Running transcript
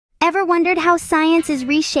Ever wondered how science is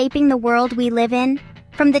reshaping the world we live in?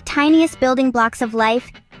 From the tiniest building blocks of life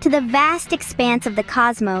to the vast expanse of the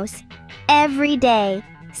cosmos, every day,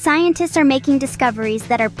 scientists are making discoveries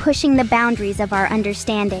that are pushing the boundaries of our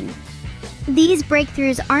understanding. These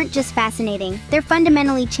breakthroughs aren't just fascinating, they're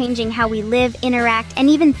fundamentally changing how we live, interact, and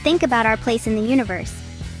even think about our place in the universe.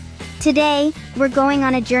 Today, we're going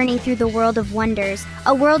on a journey through the world of wonders,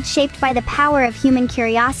 a world shaped by the power of human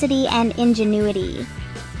curiosity and ingenuity.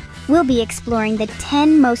 We'll be exploring the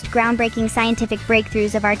 10 most groundbreaking scientific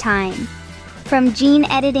breakthroughs of our time. From gene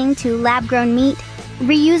editing to lab-grown meat,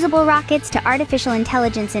 reusable rockets to artificial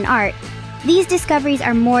intelligence in art, these discoveries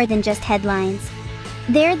are more than just headlines.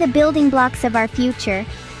 They're the building blocks of our future,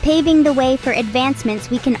 paving the way for advancements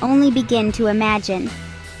we can only begin to imagine.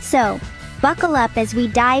 So, buckle up as we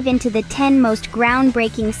dive into the 10 most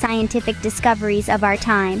groundbreaking scientific discoveries of our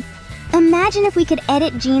time. Imagine if we could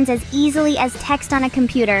edit genes as easily as text on a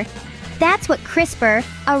computer. That's what CRISPR,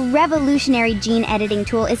 a revolutionary gene editing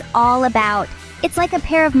tool, is all about. It's like a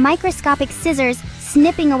pair of microscopic scissors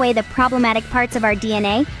snipping away the problematic parts of our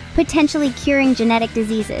DNA, potentially curing genetic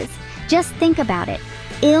diseases. Just think about it.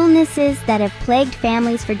 Illnesses that have plagued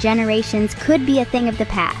families for generations could be a thing of the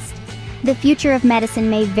past. The future of medicine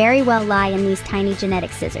may very well lie in these tiny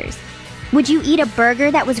genetic scissors. Would you eat a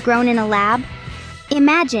burger that was grown in a lab?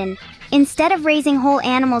 Imagine, instead of raising whole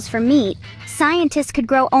animals for meat, scientists could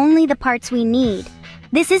grow only the parts we need.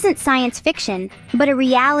 This isn't science fiction, but a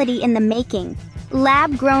reality in the making.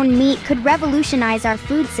 Lab-grown meat could revolutionize our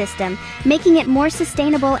food system, making it more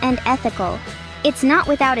sustainable and ethical. It's not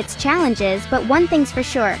without its challenges, but one thing's for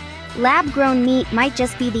sure. Lab-grown meat might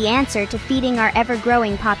just be the answer to feeding our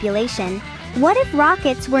ever-growing population. What if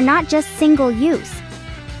rockets were not just single-use?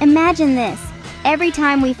 Imagine this. Every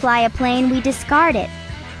time we fly a plane, we discard it.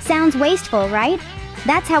 Sounds wasteful, right?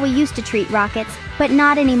 That's how we used to treat rockets, but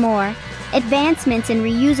not anymore. Advancements in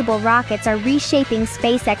reusable rockets are reshaping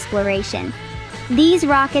space exploration. These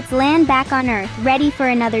rockets land back on Earth, ready for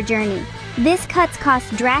another journey. This cuts costs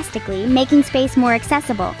drastically, making space more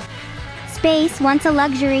accessible. Space, once a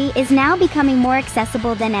luxury, is now becoming more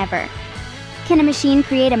accessible than ever. Can a machine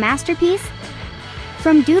create a masterpiece?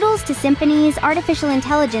 From doodles to symphonies, artificial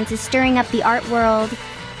intelligence is stirring up the art world.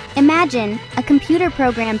 Imagine a computer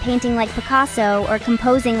program painting like Picasso or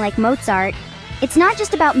composing like Mozart. It's not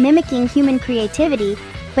just about mimicking human creativity,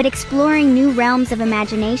 but exploring new realms of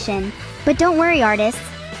imagination. But don't worry, artists.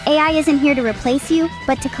 AI isn't here to replace you,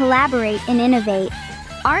 but to collaborate and innovate.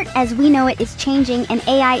 Art as we know it is changing, and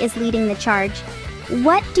AI is leading the charge.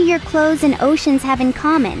 What do your clothes and oceans have in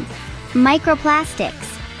common?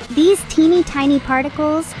 Microplastics. These teeny tiny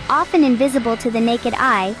particles, often invisible to the naked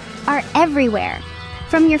eye, are everywhere.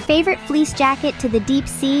 From your favorite fleece jacket to the deep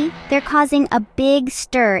sea, they're causing a big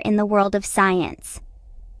stir in the world of science.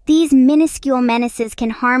 These minuscule menaces can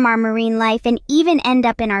harm our marine life and even end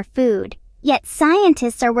up in our food. Yet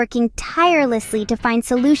scientists are working tirelessly to find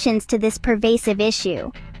solutions to this pervasive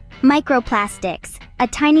issue. Microplastics, a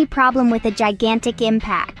tiny problem with a gigantic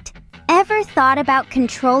impact. Ever thought about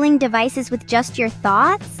controlling devices with just your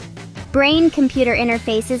thoughts? Brain-computer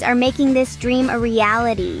interfaces are making this dream a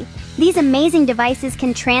reality. These amazing devices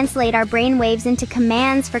can translate our brainwaves into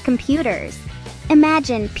commands for computers.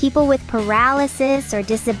 Imagine people with paralysis or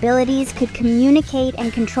disabilities could communicate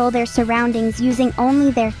and control their surroundings using only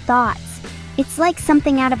their thoughts. It's like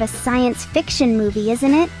something out of a science fiction movie,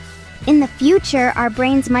 isn't it? In the future, our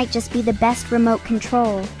brains might just be the best remote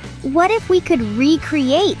control. What if we could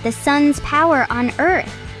recreate the sun's power on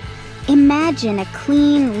Earth? Imagine a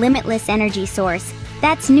clean, limitless energy source.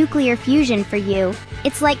 That's nuclear fusion for you.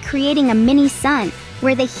 It's like creating a mini sun,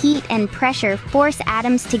 where the heat and pressure force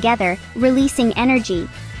atoms together, releasing energy.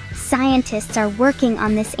 Scientists are working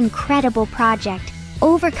on this incredible project,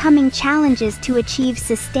 overcoming challenges to achieve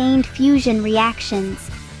sustained fusion reactions.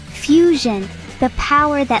 Fusion, the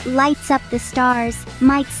power that lights up the stars,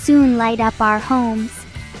 might soon light up our homes.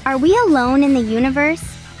 Are we alone in the universe?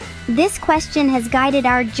 This question has guided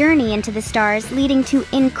our journey into the stars, leading to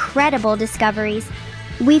incredible discoveries.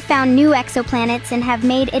 We've found new exoplanets and have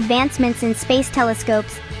made advancements in space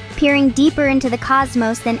telescopes, peering deeper into the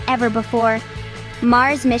cosmos than ever before.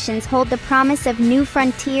 Mars missions hold the promise of new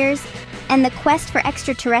frontiers, and the quest for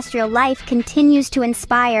extraterrestrial life continues to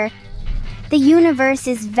inspire. The universe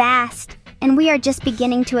is vast, and we are just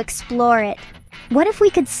beginning to explore it. What if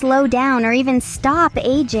we could slow down or even stop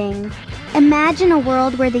aging? Imagine a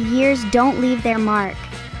world where the years don't leave their mark.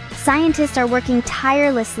 Scientists are working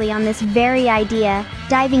tirelessly on this very idea,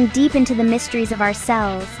 diving deep into the mysteries of our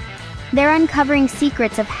cells. They're uncovering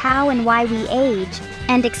secrets of how and why we age,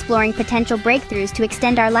 and exploring potential breakthroughs to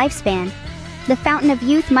extend our lifespan. The fountain of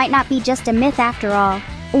youth might not be just a myth after all.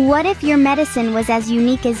 What if your medicine was as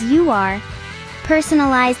unique as you are?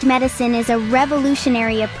 Personalized medicine is a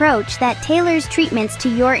revolutionary approach that tailors treatments to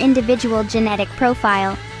your individual genetic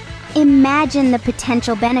profile. Imagine the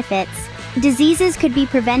potential benefits. Diseases could be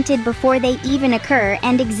prevented before they even occur,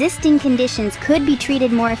 and existing conditions could be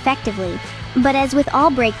treated more effectively. But as with all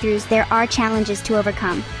breakthroughs, there are challenges to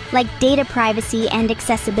overcome, like data privacy and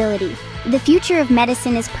accessibility. The future of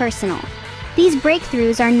medicine is personal. These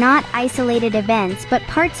breakthroughs are not isolated events, but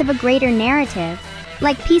parts of a greater narrative.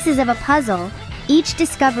 Like pieces of a puzzle, each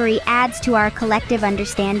discovery adds to our collective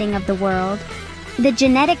understanding of the world. The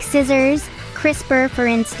genetic scissors, CRISPR for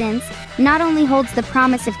instance, not only holds the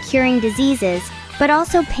promise of curing diseases, but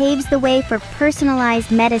also paves the way for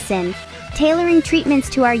personalized medicine, tailoring treatments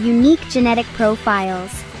to our unique genetic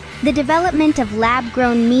profiles. The development of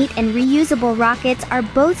lab-grown meat and reusable rockets are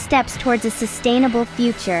both steps towards a sustainable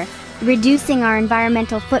future, reducing our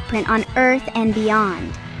environmental footprint on Earth and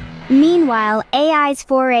beyond. Meanwhile, AI's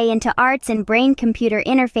foray into arts and brain-computer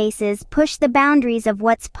interfaces push the boundaries of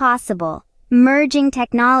what's possible, merging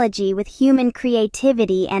technology with human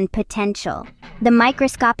creativity and potential. The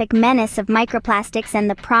microscopic menace of microplastics and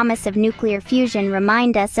the promise of nuclear fusion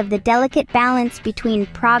remind us of the delicate balance between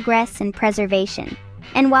progress and preservation.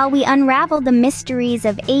 And while we unravel the mysteries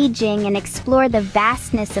of aging and explore the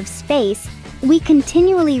vastness of space, we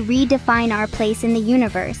continually redefine our place in the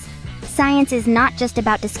universe. Science is not just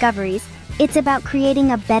about discoveries, it's about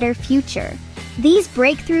creating a better future. These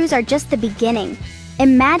breakthroughs are just the beginning.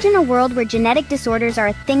 Imagine a world where genetic disorders are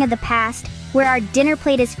a thing of the past, where our dinner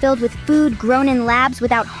plate is filled with food grown in labs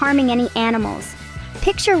without harming any animals.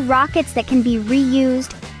 Picture rockets that can be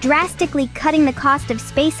reused, drastically cutting the cost of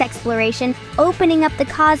space exploration, opening up the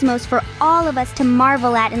cosmos for all of us to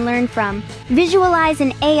marvel at and learn from. Visualize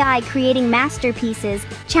an AI creating masterpieces,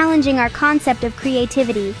 challenging our concept of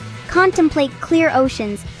creativity. Contemplate clear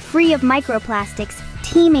oceans, free of microplastics,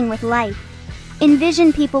 teeming with life.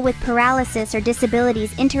 Envision people with paralysis or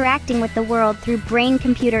disabilities interacting with the world through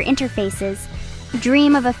brain-computer interfaces.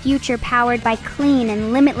 Dream of a future powered by clean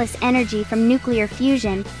and limitless energy from nuclear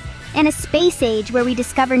fusion, and a space age where we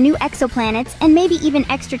discover new exoplanets and maybe even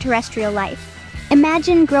extraterrestrial life.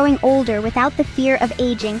 Imagine growing older without the fear of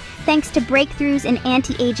aging thanks to breakthroughs in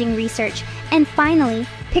anti-aging research. And finally,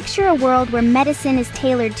 picture a world where medicine is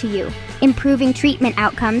tailored to you, improving treatment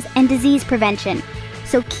outcomes and disease prevention.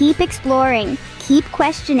 So keep exploring, keep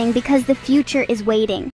questioning, because the future is waiting.